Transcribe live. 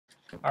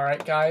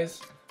Alright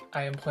guys,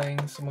 I am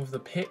playing some of the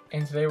pit,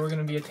 and today we're going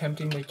to be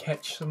attempting to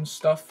catch some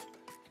stuff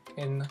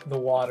in the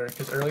water,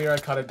 because earlier I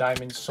caught a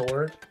diamond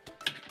sword,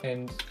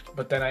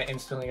 but then I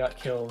instantly got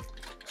killed.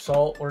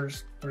 So we're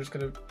just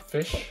going to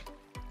fish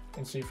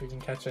and see if we can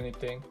catch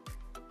anything.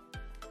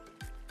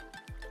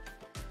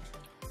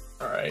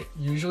 Alright,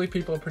 usually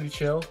people are pretty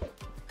chill.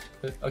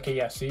 Okay,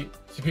 yeah, see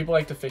people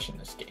like to fish in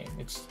this game.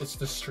 It's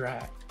the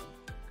strat.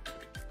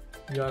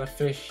 You gotta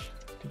fish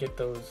to get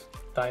those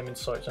diamond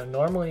swords. Now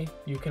normally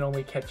you can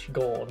only catch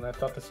gold, and I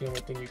thought that's the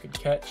only thing you could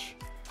catch.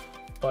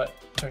 But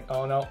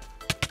oh no,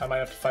 I might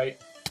have to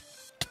fight.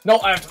 No,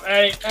 I have to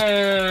fight.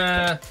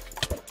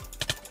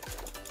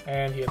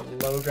 And he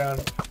had low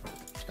ground.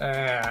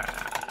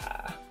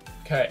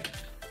 Okay,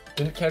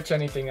 didn't catch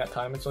anything that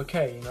time. It's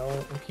okay, you know.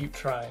 We'll keep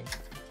trying.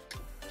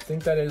 I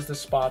think that is the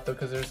spot though,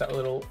 because there's that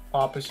little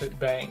opposite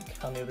bank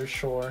on the other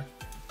shore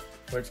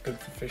where it's good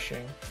for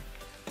fishing.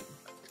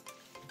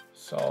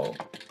 So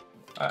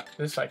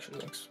this actually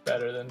looks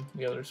better than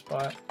the other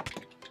spot.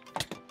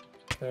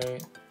 Okay,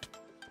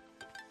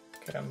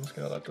 I'm just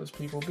gonna let those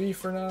people be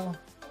for now.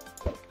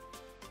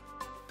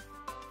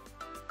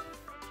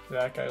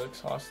 That guy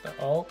looks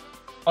hostile.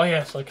 Oh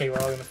yes, okay, we're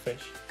all gonna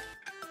fish.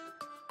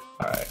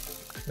 Alright.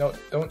 No,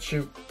 don't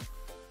shoot.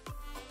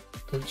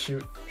 Don't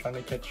shoot. I'm trying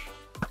to catch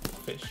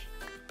fish.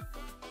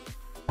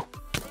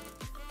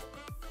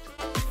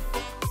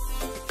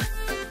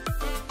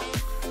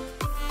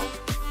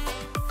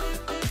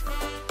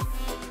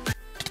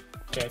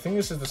 Okay, I think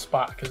this is the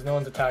spot because no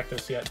one's attacked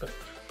us yet, but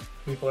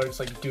people are just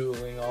like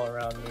dueling all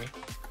around me.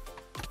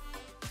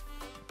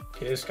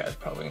 Okay, this guy's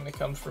probably gonna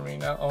come for me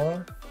now.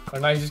 Or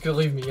no, he's just gonna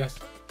leave me. Yes.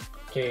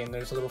 Okay, and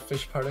there's little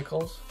fish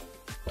particles.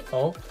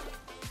 Oh,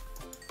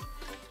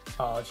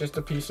 it's just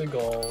a piece of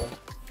gold,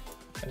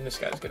 and this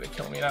guy's gonna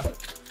kill me now.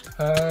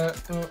 Ow!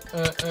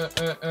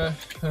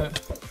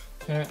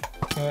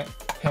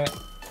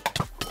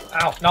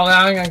 No,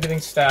 now I'm getting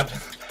stabbed.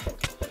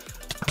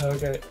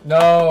 Okay,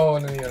 no,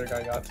 and then the other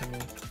guy got to me.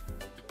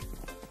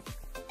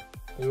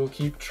 We will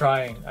keep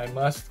trying. I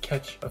must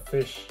catch a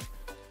fish.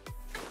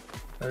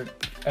 Or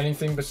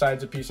anything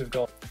besides a piece of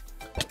gold.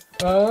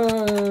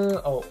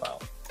 Oh, wow.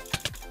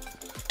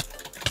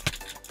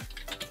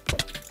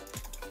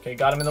 Okay,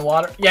 got him in the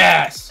water.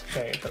 Yes!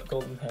 Okay, got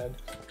golden head.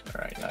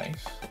 Alright,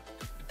 nice.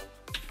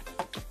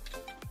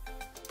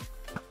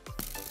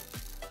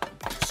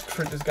 Just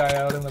crit this guy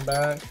out in the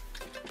back.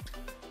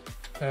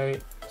 Okay.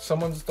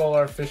 Someone stole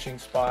our fishing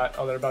spot.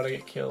 Oh, they're about to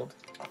get killed.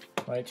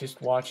 Might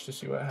just watch to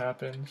see what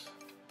happens.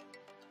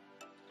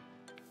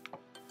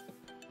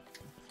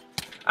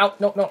 Ow!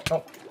 No, no,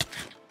 no.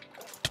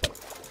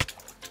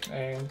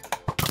 And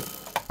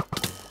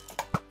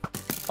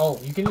oh,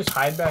 you can just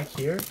hide back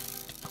here?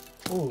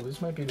 Ooh,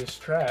 this might be the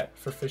strat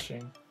for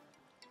fishing.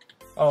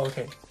 Oh,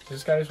 okay.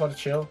 This guy just want to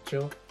chill,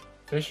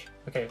 fish.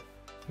 Okay,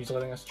 he's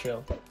letting us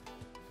chill.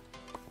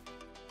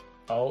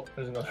 Oh,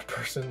 there's another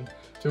person.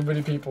 Too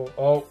many people.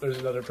 Oh, there's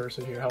another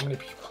person here. How many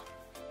people?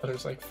 Oh,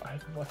 there's like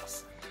 5 of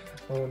us.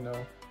 Oh no.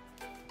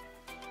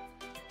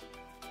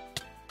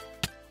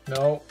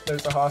 No,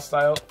 there's a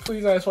hostile.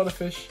 Please, I just want to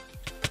fish.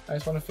 I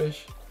just want to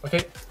fish.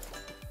 Okay.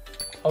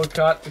 Oh,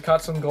 we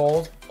caught some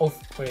gold. Oh,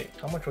 wait,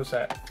 how much was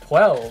that?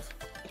 12.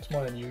 It's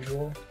more than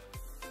usual.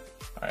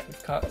 Alright,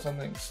 we've caught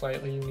something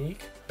slightly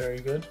unique. Very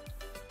good.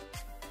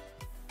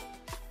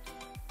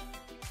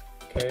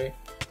 Okay.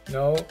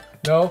 No,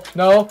 no,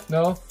 no,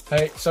 no.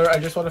 Hey, sir, I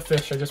just want to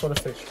fish. I just want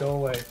to fish. Go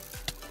away.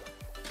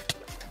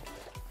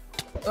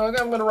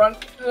 Okay, I'm gonna run.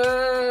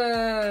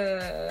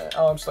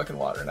 Oh, I'm stuck in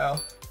water now.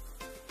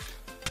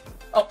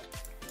 Oh.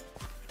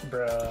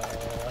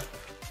 Bruh.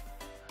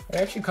 I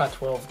actually caught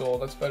 12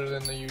 gold. That's better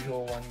than the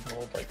usual 1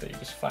 gold like that you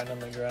just find on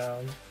the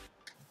ground.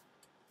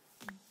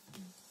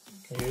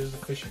 Okay, here's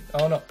the fishing.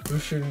 Oh no,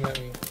 who's shooting at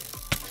me?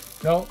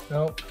 No,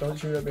 no, don't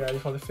shoot at me. I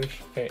just want to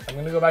fish. Okay, I'm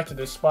gonna go back to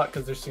this spot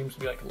because there seems to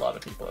be like a lot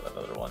of people at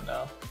another one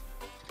now.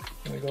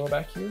 Can we go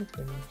back here?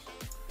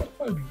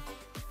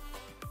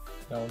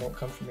 No, don't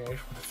come for me. I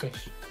just want to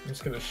fish. I'm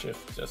just gonna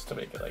shift just to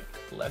make it like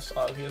less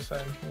obvious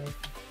I'm here.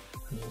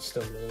 I mean, it's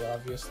still really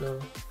obvious though.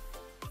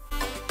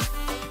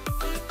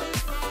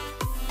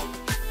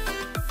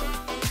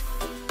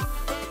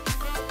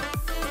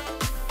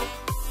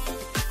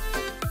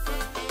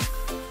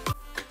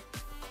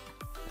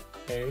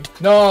 Okay.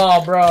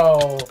 No,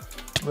 bro!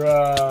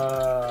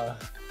 Bruh.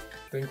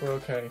 Think we're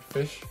okay.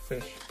 Fish,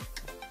 fish.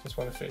 Just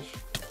want to fish.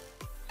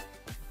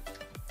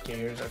 Okay,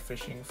 here's our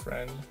fishing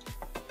friend.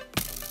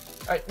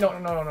 No,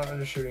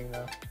 they're shooting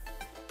now.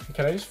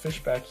 Can I just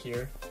fish back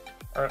here?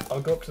 Or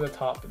I'll go up to the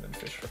top and then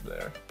fish from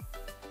there.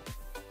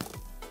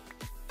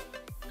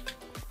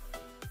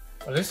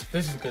 Oh, this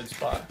is a good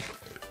spot.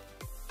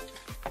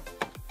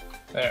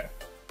 There.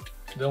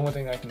 The only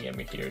thing that can get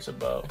me here is a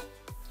bow.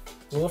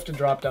 We'll have to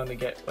drop down to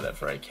get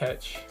whatever I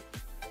catch.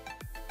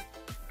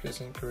 Which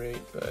isn't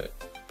great, but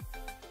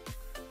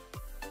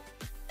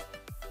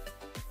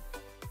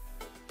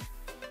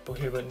oh,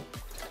 here, but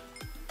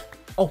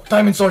oh,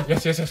 diamond sword!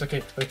 Yes,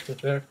 okay. Wait,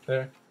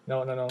 there.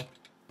 No.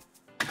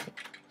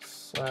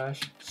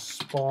 Slash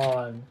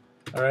spawn.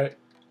 Alright.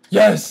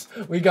 Yes!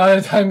 We got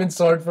a diamond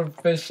sword from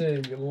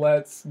fishing.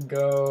 Let's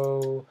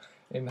go.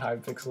 In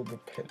Hypixel the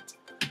pit.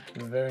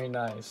 Very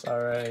nice.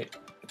 Alright.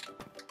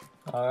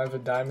 I have a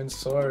diamond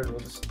sword. We'll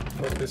just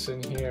put this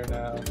in here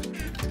now.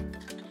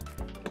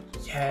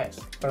 Yes!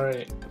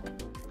 Alright.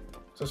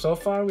 So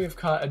far we've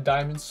caught a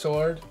diamond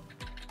sword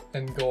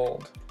and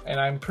gold. And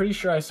I'm pretty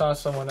sure I saw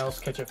someone else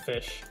catch a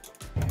fish.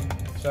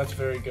 So that's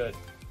very good.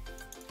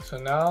 So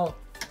now,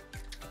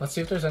 let's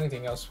see if there's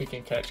anything else we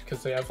can catch,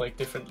 because they have like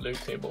different loot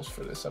tables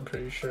for this, I'm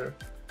pretty sure.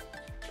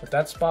 But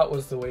that spot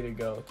was the way to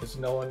go, because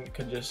no one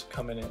could just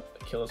come in and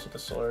kill us with a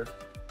sword.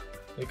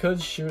 They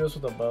could shoot us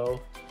with a bow,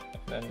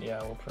 and then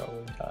yeah, we'll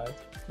probably die.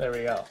 There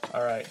we go.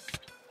 Alright.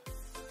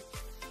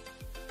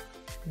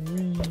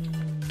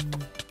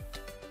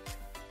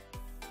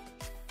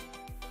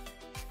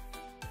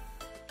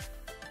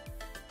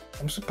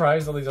 I'm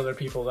surprised all these other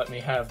people let me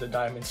have the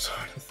diamond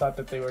sword. I thought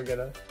that they were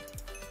gonna,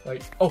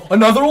 like, oh,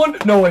 another one?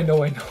 No way, no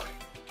way, no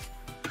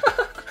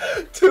way.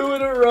 2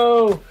 in a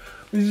row!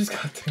 We just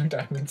got 2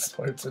 diamond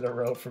swords in a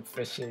row for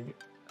fishing.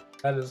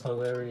 That is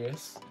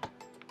hilarious.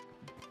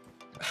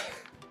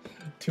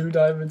 2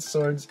 diamond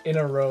swords in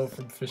a row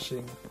from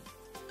fishing.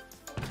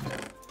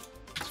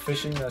 Is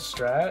fishing a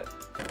strat?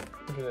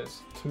 Look at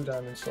this. 2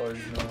 diamond swords,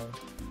 man.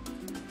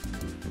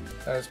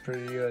 That is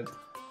pretty good.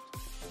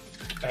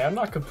 Hey, I'm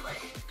not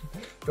complaining.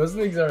 Those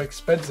things are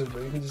expensive,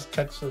 but you can just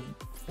catch them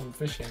from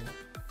fishing.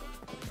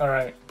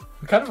 Alright,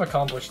 we kind of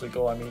accomplished the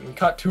goal. I mean, we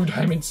caught 2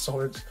 diamond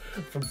swords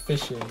from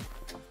fishing.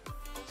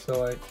 So,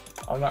 like,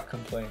 I'm not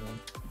complaining.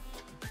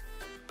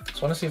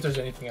 Just want to see if there's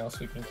anything else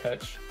we can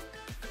catch.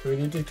 We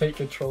need to take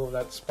control of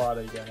that spot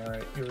again.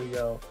 Alright, here we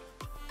go.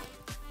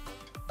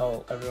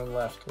 Oh, everyone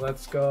left.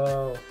 Let's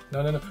go.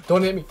 No, no, no.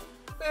 Don't hit me.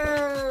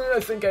 I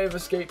think I have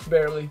escaped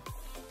barely.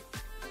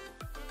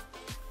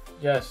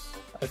 Yes.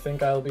 I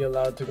think I'll be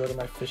allowed to go to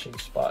my fishing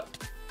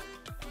spot.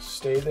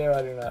 Stay there?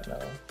 I do not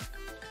know.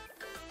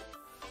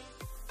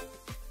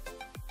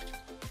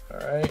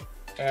 Alright.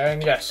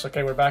 And yes,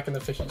 okay, we're back in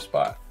the fishing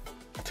spot.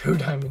 2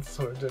 diamond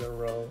swords in a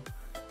row.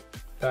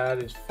 That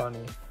is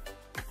funny.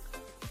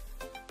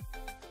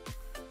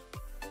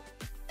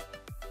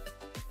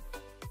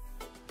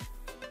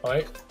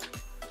 Alright.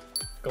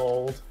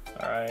 Gold.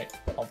 Alright,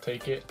 I'll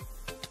take it.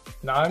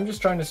 Now I'm just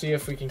trying to see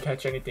if we can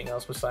catch anything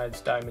else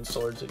besides diamond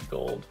swords and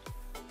gold.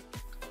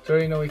 So I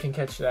already know we can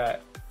catch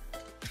that.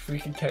 If we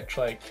can catch,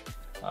 like,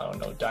 I don't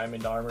know,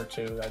 diamond armor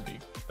too, that'd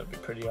be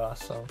pretty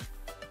awesome.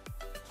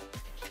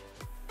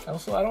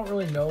 Also, I don't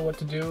really know what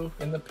to do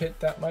in the pit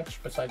that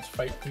much besides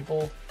fight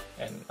people,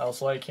 and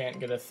also I can't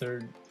get a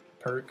 3rd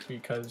perk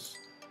because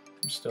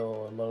I'm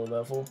still a low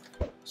level.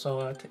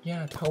 So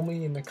yeah, tell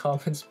me in the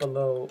comments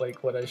below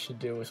like what I should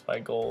do with my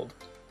gold.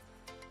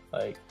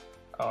 Like,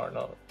 I don't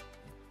know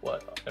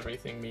what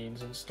everything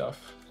means and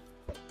stuff.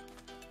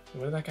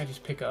 What did that guy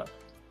just pick up?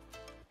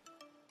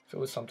 If it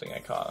was something I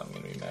caught, I'm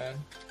gonna be mad.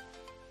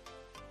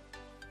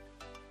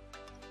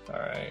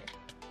 Alright.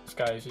 This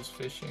guy's just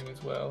fishing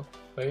as well.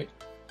 Wait.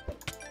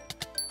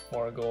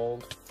 More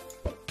gold.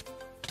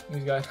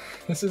 These guys,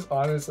 this is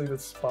honestly the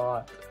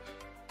spot.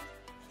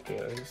 Okay,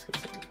 let me just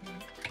get some.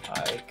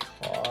 I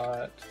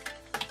caught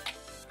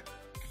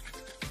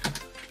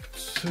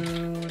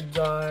 2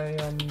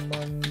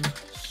 diamond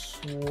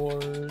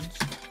swords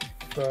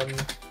from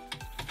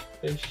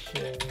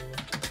fishing.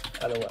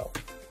 LOL.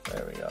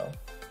 There we go.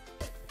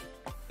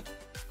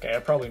 Okay, I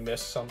probably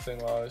missed something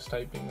while I was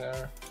typing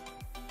there.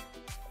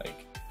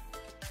 Like,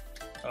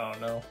 I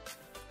don't know.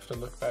 Have to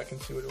look back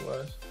and see what it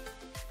was.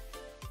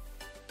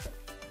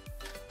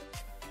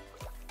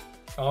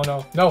 Oh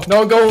no, no,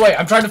 no, go away!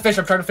 I'm trying to fish,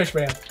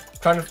 man. I'm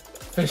trying to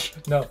fish.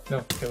 No, no,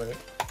 okay, wait.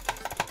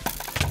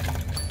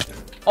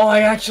 Oh,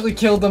 I actually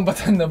killed them, but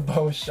then the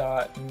bow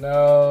shot.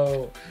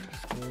 No,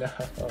 no.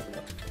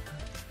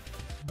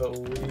 But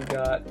we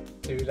got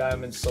 2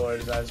 diamond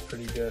swords, that's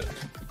pretty good.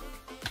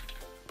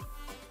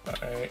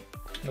 Alright,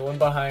 no one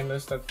behind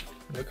us, that's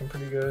looking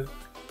pretty good.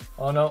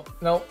 Oh no,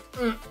 no.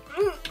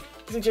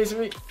 Is he chasing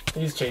me?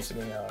 He's chasing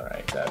me,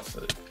 alright, that's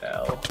an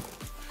L.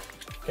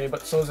 Okay,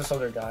 but so is this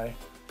other guy.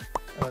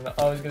 I don't know,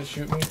 oh, he's gonna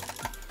shoot me?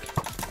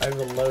 I have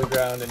a low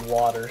ground in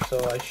water,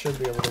 so I should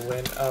be able to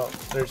win. Oh,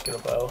 there's gonna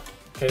bow.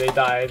 Okay, they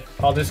died.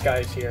 Oh, this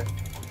guy's here.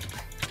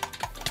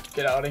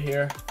 Get out of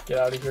here, get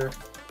out of here.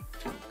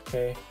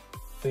 Okay,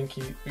 I think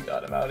we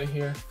got him out of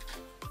here.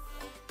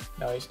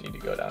 Now we just need to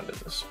go down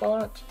to the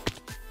spot.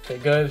 Okay,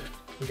 good.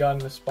 We got in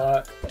the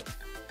spot.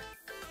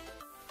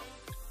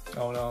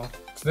 Oh no.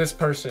 It's this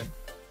person.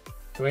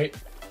 Wait.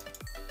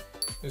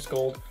 This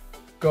gold.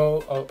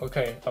 Go. Oh,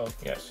 okay. Oh,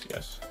 yes,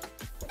 yes.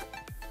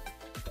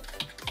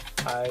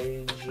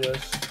 I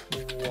just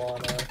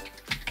wanna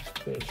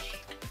fish.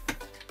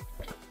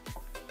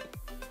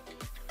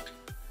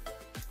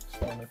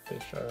 Just wanna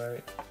fish,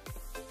 alright.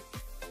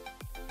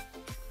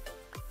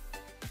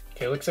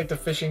 Okay, looks like the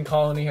fishing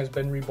colony has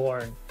been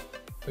reborn.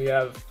 We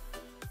have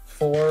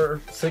 4,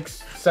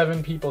 6,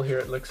 7 people here,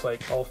 it looks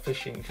like, all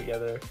fishing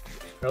together.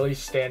 Or at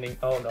least standing.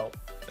 Oh no,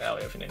 now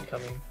we have an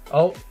incoming.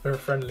 Oh, they're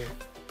friendly.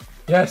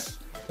 Yes,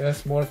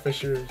 Yes, more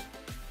fishers.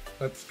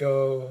 Let's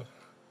go.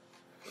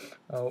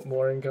 Oh,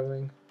 more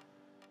incoming.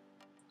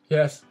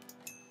 Yes.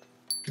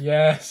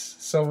 Yes,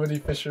 so many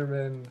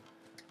fishermen.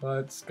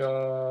 Let's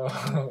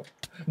go.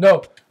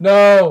 No,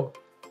 no,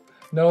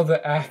 no,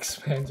 the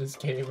Axeman just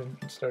came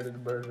and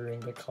started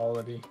murdering the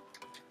colony.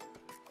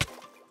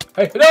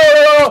 Hey,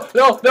 no,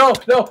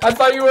 I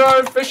thought you were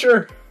our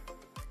fisher.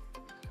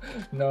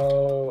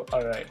 No,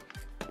 alright.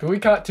 We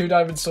caught 2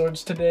 diamond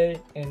swords today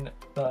in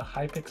the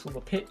Hypixel,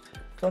 the pit,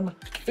 from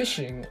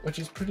fishing, which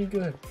is pretty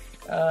good.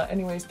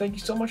 Anyways, thank you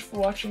so much for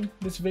watching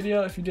this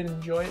video. If you did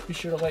enjoy it, be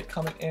sure to like,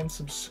 comment, and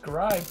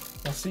subscribe.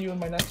 I'll see you in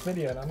my next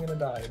video, and I'm gonna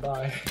die.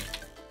 Bye.